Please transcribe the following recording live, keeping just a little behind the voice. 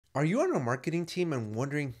Are you on a marketing team and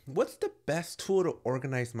wondering what's the best tool to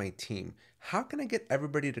organize my team? How can I get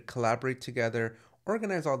everybody to collaborate together,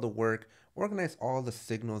 organize all the work, organize all the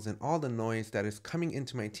signals and all the noise that is coming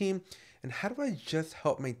into my team? And how do I just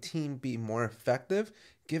help my team be more effective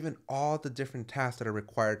given all the different tasks that are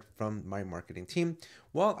required from my marketing team?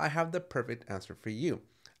 Well, I have the perfect answer for you.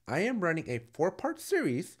 I am running a 4-part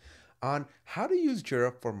series on how to use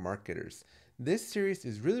Jira for marketers. This series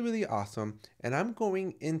is really awesome, and I'm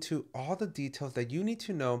going into all the details that you need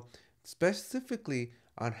to know specifically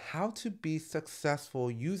on how to be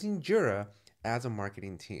successful using Jira as a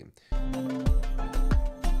marketing team.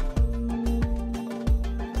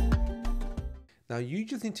 Now you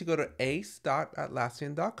just need to go to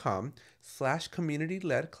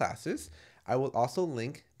ace.atlassian.com/community-led classes. I will also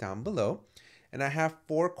link down below. And I have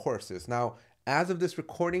 4 courses. Now, as of this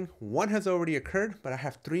recording, 1 has already occurred, but I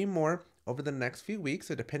have 3 more over the next few weeks.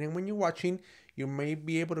 So depending on when you're watching, you may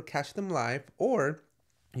be able to catch them live, or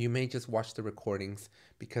you may just watch the recordings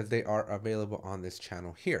because they are available on this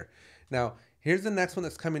channel here. Now, here's the next one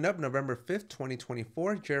that's coming up, November 5th,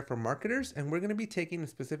 2024, Jira for Marketers, and we're going to be taking a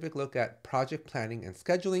specific look at project planning and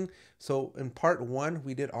scheduling. So in part 1,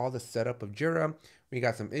 we did all the setup of Jira. We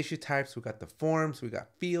got some issue types, we got the forms, we got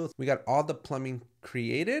fields, we got all the plumbing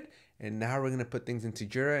created, and now we're going to put things into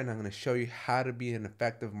Jira, and I'm going to show you how to be an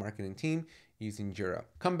effective marketing team using Jira.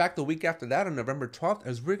 Come back the week after that on November 12th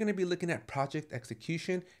as we're going to be looking at project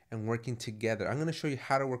execution and working together. I'm going to show you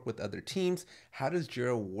how to work with other teams. How does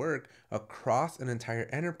Jira work across an entire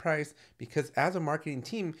enterprise? Because as a marketing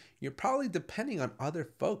team, you're probably depending on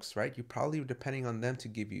other folks, right? You're probably depending on them to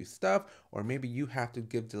give you stuff, or maybe you have to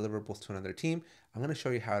give deliverables to another team. I'm going to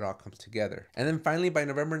show you how it all comes together. And then finally, by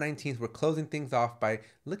November 19th, we're closing things off by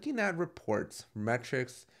looking at reports,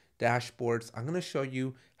 metrics, dashboards. I'm going to show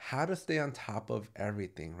you how to stay on top of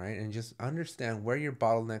everything, right? And just understand where your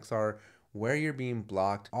bottlenecks are, where you're being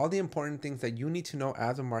blocked, all the important things that you need to know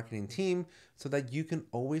as a marketing team so that you can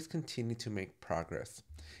always continue to make progress.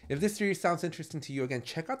 If this series sounds interesting to you, again,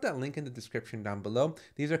 check out that link in the description down below.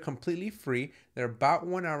 These are completely free. They're about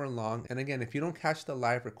 1 hour long. And again, if you don't catch the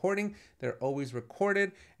live recording, they're always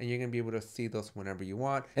recorded and you're going to be able to see those whenever you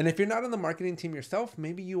want. And if you're not on the marketing team yourself,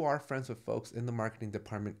 maybe you are friends with folks in the marketing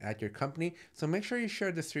department at your company. So make sure you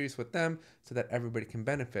share this series with them so that everybody can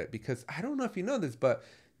benefit. Because I don't know if you know this, but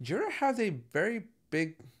Jira has a very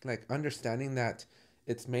big understanding that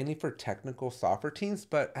it's mainly for technical software teams,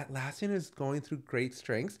 but Atlassian is going through great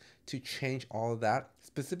strengths to change all of that.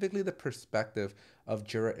 Specifically, the perspective of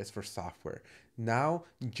Jira is for software. Now,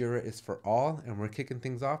 Jira is for all, and we're kicking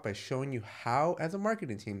things off by showing you how, as a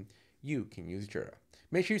marketing team, you can use Jira.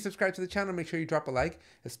 Make sure you subscribe to the channel. Make sure you drop a like,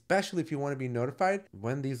 especially if you want to be notified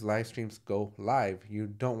when these live streams go live. You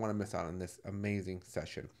don't want to miss out on this amazing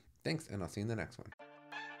session. Thanks, and I'll see you in the next one.